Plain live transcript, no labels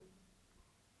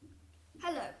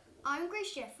I'm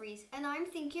Grace Jeffries and I'm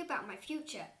thinking about my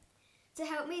future. To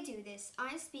help me do this, I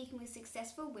am speaking with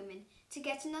successful women to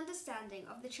get an understanding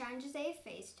of the challenges they have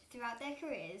faced throughout their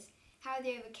careers, how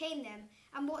they overcame them,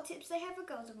 and what tips they have for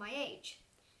girls of my age.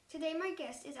 Today my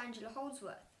guest is Angela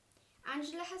Holdsworth.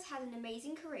 Angela has had an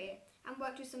amazing career and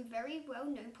worked with some very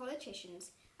well-known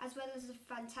politicians, as well as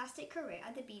a fantastic career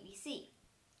at the BBC.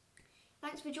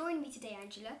 Thanks for joining me today,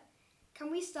 Angela. Can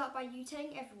we start by you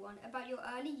telling everyone about your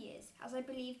early years, as I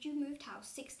believe you moved house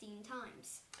 16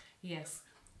 times? Yes,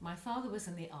 my father was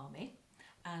in the army,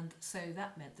 and so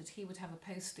that meant that he would have a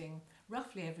posting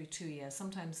roughly every 2 years.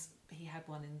 Sometimes he had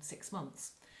one in 6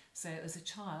 months. So as a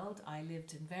child, I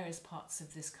lived in various parts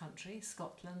of this country,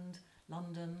 Scotland,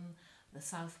 London, the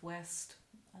southwest,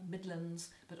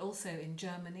 Midlands, but also in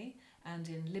Germany and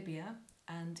in Libya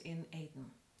and in Aden.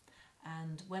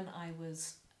 And when I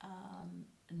was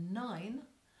 9,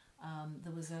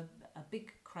 there was a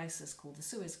big crisis called the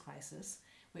Suez Crisis,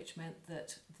 which meant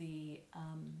that the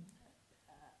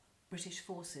British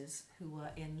forces who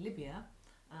were in Libya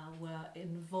were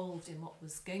involved in what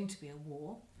was going to be a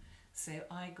war. So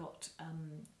I got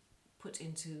put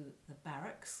into the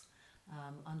barracks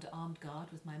under armed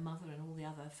guard with my mother and all the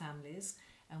other families,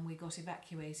 and we got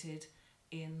evacuated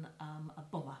in a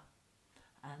bomber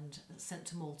and sent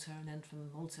to Malta, and then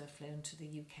from Malta flown to the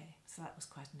UK. So that was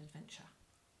quite an adventure.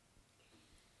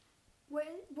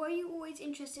 Were you always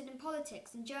interested in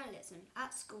politics and journalism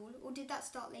at school, or did that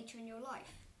start later in your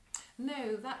life?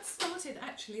 No, that started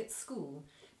actually at school,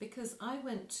 because I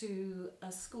went to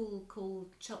a school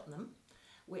called Cheltenham,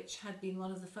 which had been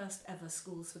one of the first ever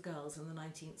schools for girls in the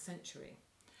 19th century.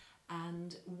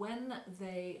 And when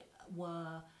they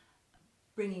were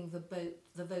bringing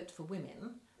the vote for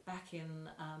women back in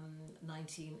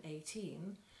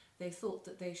 1918, they thought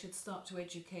that they should start to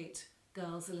educate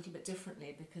girls a little bit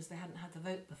differently because they hadn't had the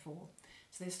vote before.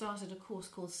 So they started a course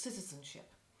called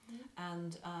citizenship.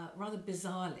 And rather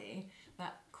bizarrely,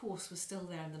 that course was still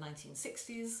there in the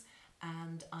 1960s,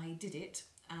 and I did it,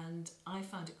 and I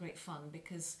found it great fun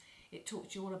because it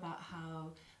taught you all about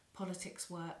how politics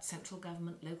worked, central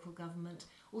government, local government,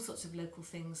 all sorts of local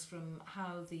things, from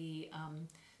how the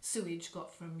sewage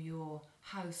got from your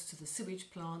house to the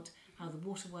sewage plant, how the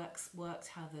waterworks worked,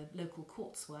 how the local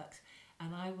courts worked.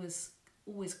 And I was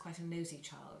always quite a nosy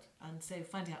child, and so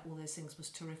finding out all those things was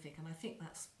terrific, and I think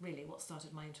that's really what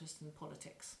started my interest in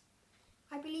politics.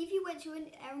 I believe you went to an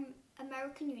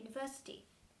American university.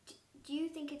 Do you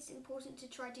think it's important to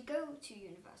try to go to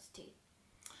university?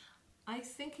 I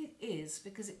think it is,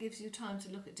 because it gives you time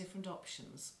to look at different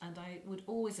options, and I would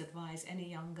always advise any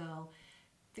young girl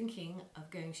thinking of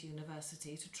going to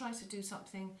university to try to do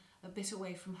something a bit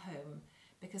away from home,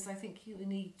 because I think you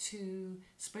need to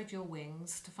spread your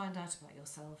wings to find out about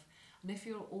yourself. And if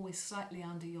you're always slightly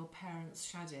under your parents'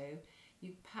 shadow,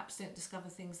 you perhaps don't discover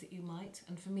things that you might.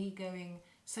 And for me, going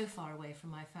so far away from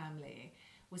my family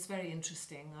was very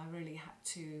interesting. I really had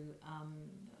to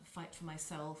fight for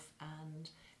myself and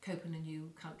cope in a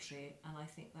new country, and I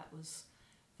think that was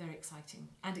very exciting.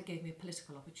 And it gave me a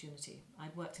political opportunity.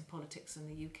 I'd worked in politics in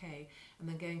the UK, and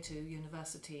then going to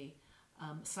university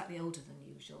slightly older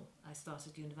than usual. I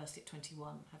started university at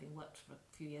 21, having worked for a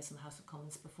few years in the House of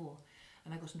Commons before,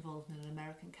 and I got involved in an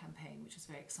American campaign, which was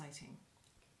very exciting.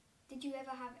 Did you ever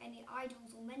have any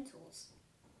idols or mentors?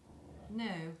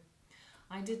 No,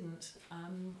 I didn't.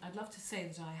 I'd love to say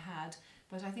that I had,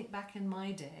 but I think back in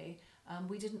my day,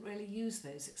 we didn't really use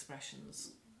those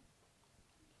expressions.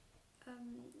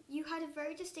 You had a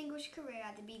very distinguished career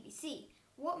at the BBC.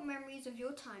 What memories of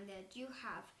your time there do you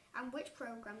have, and which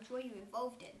programmes were you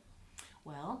involved in?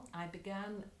 Well, I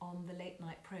began on the late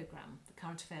night programme, the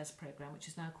current affairs programme, which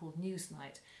is now called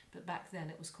Newsnight, but back then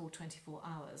it was called 24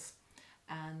 Hours.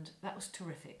 And that was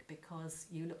terrific because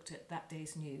you looked at that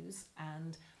day's news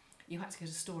and you had to get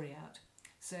a story out.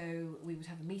 So we would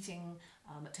have a meeting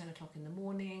at 10 o'clock in the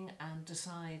morning and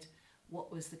decide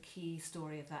what was the key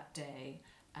story of that day,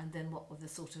 and then what were the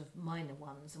sort of minor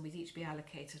ones, and we'd each be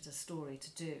allocated a story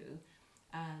to do.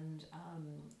 And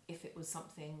if it was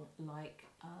something like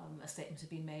a statement had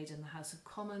been made in the House of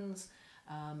Commons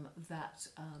that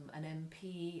an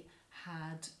MP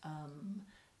had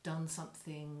done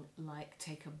something like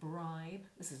take a bribe,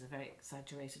 this is a very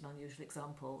exaggerated, unusual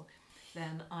example,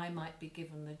 then I might be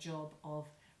given the job of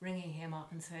ringing him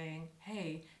up and saying,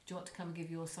 hey, do you want to come and give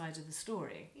your side of the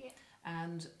story? Yeah.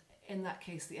 And in that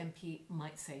case, the MP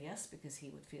might say yes, because he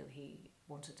would feel he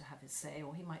wanted to have his say,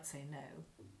 or he might say no.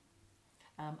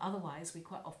 Otherwise, we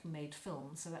quite often made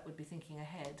films, so that would be thinking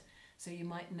ahead. So you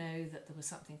might know that there was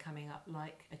something coming up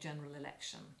like a general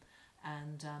election.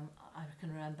 And I can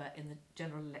remember in the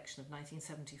general election of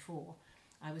 1974,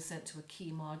 I was sent to a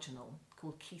key marginal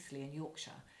called Keighley in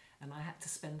Yorkshire, and I had to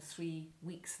spend 3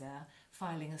 weeks there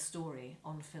filing a story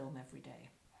on film every day.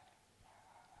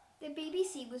 The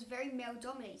BBC was very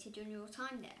male-dominated during your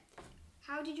time there.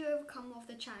 How did you overcome all of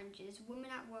the challenges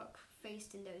women at work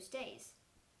faced in those days?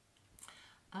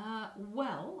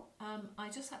 I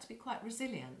just had to be quite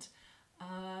resilient.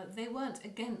 They weren't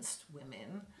against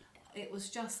women. It was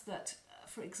just that,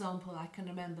 for example, I can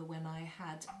remember when I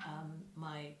had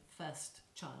my first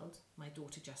child, my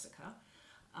daughter Jessica,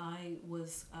 I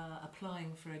was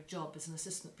applying for a job as an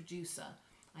assistant producer.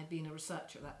 I'd been a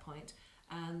researcher at that point,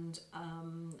 and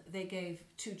they gave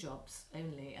 2 jobs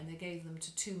only, and they gave them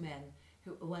to 2 men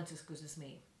who weren't as good as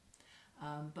me.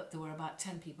 But there were about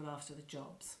 10 people after the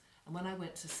jobs. And when I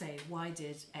went to say, why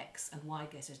did X and Y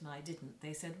get it and I didn't,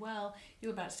 they said, well, you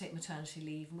were about to take maternity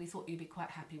leave and we thought you'd be quite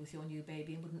happy with your new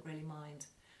baby and wouldn't really mind.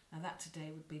 Now that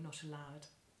today would be not allowed.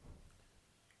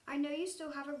 I know you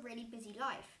still have a really busy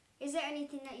life. Is there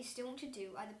anything that you still want to do,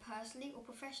 either personally or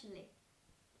professionally?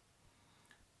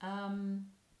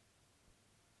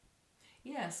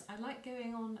 Yes, I like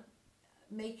going on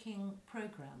making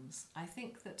programmes. I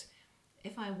think that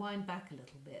if I wind back a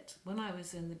little bit, when I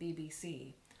was in the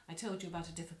BBC, I told you about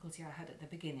a difficulty I had at the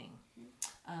beginning.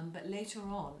 But later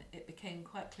on, it became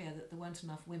quite clear that there weren't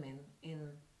enough women in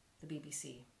the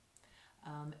BBC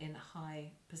in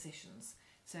high positions.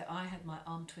 So I had my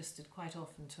arm twisted quite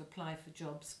often to apply for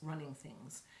jobs running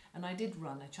things. And I did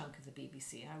run a chunk of the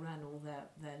BBC. I ran all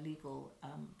their legal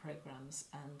programmes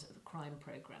and the crime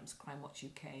programmes, Crime Watch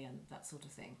UK and that sort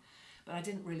of thing. But I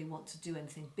didn't really want to do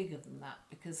anything bigger than that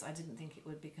because I didn't think it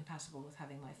would be compatible with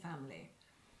having my family.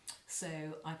 So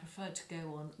I preferred to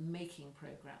go on making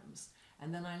programmes.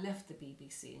 And then I left the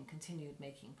BBC and continued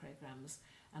making programmes.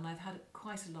 And I've had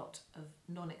quite a lot of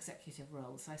non-executive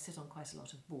roles. I sit on quite a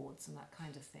lot of boards and that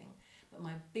kind of thing. But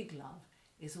my big love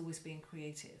is always being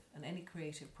creative. And any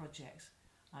creative project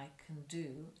I can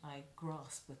do, I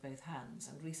grasp with both hands.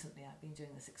 And recently I've been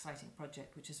doing this exciting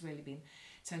project which has really been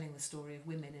telling the story of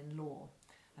women in law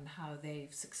and how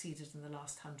they've succeeded in the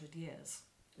last 100 years,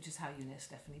 which is how you know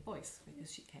Stephanie Boyce,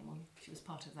 because she came on, she was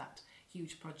part of that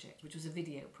huge project, which was a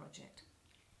video project.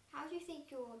 How do you think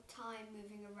your time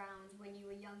moving around when you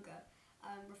were younger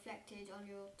reflected on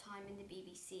your time in the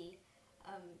BBC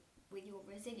with your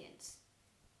resilience?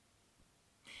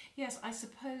 Yes, I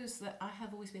suppose that I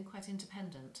have always been quite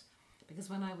independent, because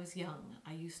when I was young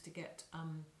I used to get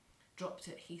dropped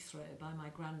at Heathrow by my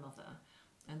grandmother,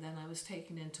 and then I was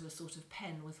taken into a sort of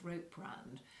pen with rope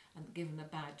round and given a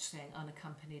badge saying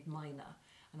unaccompanied minor,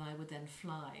 and I would then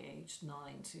fly aged 9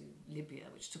 to Libya,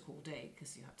 which took all day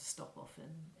because you had to stop off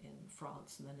in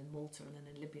France and then in Malta and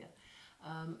then in Libya.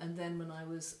 And then when I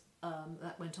was,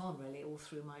 that went on really all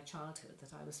through my childhood,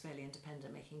 that I was fairly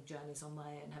independent, making journeys on my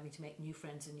own, having to make new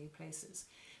friends in new places.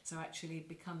 So actually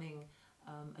becoming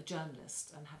a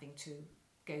journalist and having to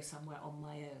go somewhere on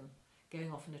my own, going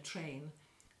off in a train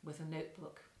with a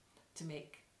notebook to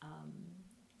make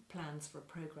plans for a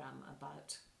programme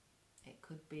about, it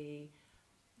could be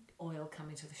oil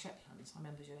coming to the Shetlands. I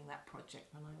remember doing that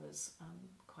project when I was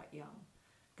quite young,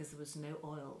 because there was no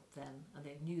oil then, and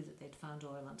they knew that they'd found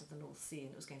oil under the North Sea and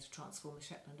it was going to transform the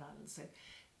Shetland Islands. So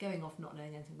going off not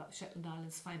knowing anything about the Shetland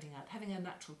Islands, finding out, having a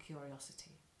natural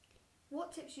curiosity.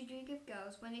 What tips would you give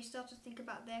girls when they start to think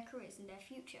about their careers and their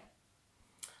future?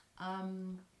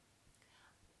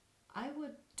 I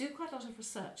would do quite a lot of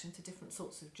research into different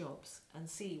sorts of jobs and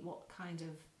see what kind of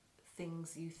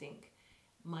things you think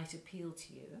might appeal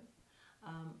to you.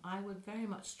 I would very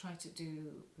much try to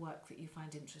do work that you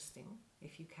find interesting,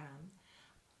 if you can.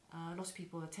 A lot of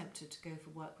people are tempted to go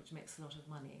for work which makes a lot of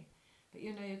money, but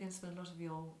you know you're going to spend a lot of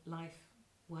your life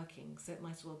working, so it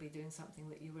might as well be doing something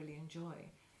that you really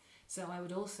enjoy. So I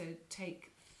would also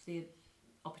take the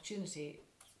opportunity,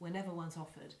 whenever one's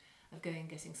offered, of going and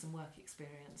getting some work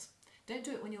experience. Don't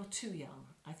do it when you're too young.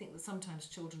 I think that sometimes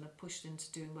children are pushed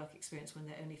into doing work experience when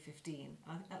they're only 15.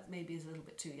 I think that maybe is a little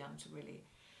bit too young to really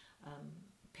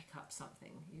pick up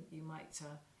something. You might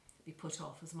be put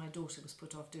off, as my daughter was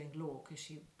put off doing law because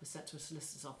she was sent to a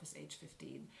solicitor's office age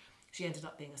 15. She ended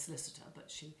up being a solicitor, but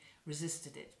she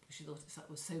resisted it because she thought it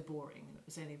was so boring, and it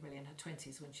was only really in her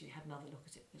 20s when she had another look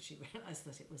at it that she realised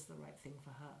that it was the right thing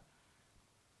for her.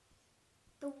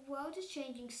 The world is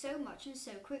changing so much and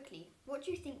so quickly. What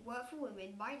do you think work for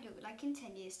women might look like in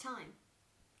 10 years' time?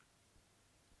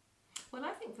 Well,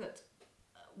 I think that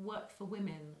work for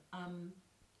women,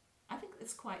 I think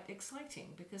it's quite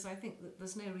exciting, because I think that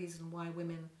there's no reason why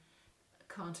women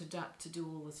can't adapt to do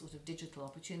all the sort of digital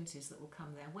opportunities that will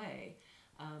come their way.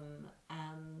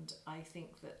 And I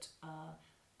think that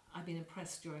I've been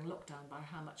impressed during lockdown by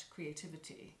how much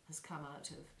creativity has come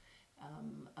out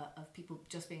of people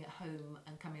just being at home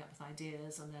and coming up with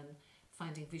ideas and then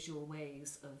finding visual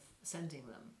ways of sending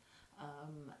them.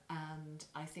 And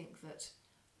I think that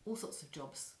all sorts of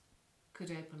jobs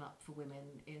could open up for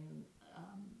women in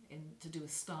to do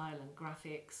with style and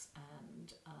graphics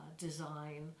and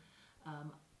design.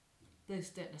 Those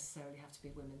don't necessarily have to be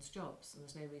women's jobs, and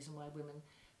there's no reason why women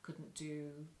couldn't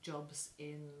do jobs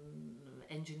in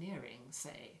engineering,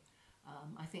 say.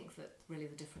 I think that really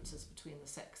the differences between the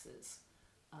sexes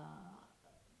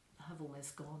have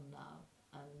almost gone now,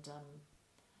 and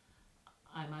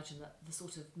I imagine that the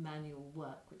sort of manual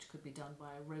work which could be done by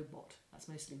a robot, that's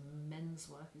mostly men's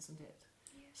work, isn't it?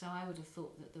 Yeah. So I would have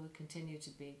thought that there would continue to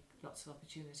be lots of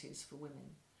opportunities for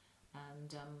women,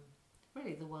 and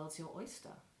really the world's your oyster.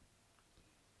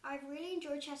 I've really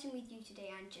enjoyed chatting with you today,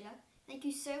 Angela. Thank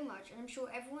you so much, and I'm sure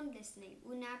everyone listening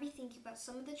will now be thinking about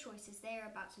some of the choices they are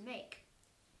about to make.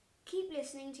 Keep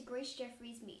listening to Grace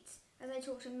Jeffries Meets as I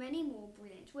talk to many more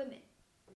brilliant women.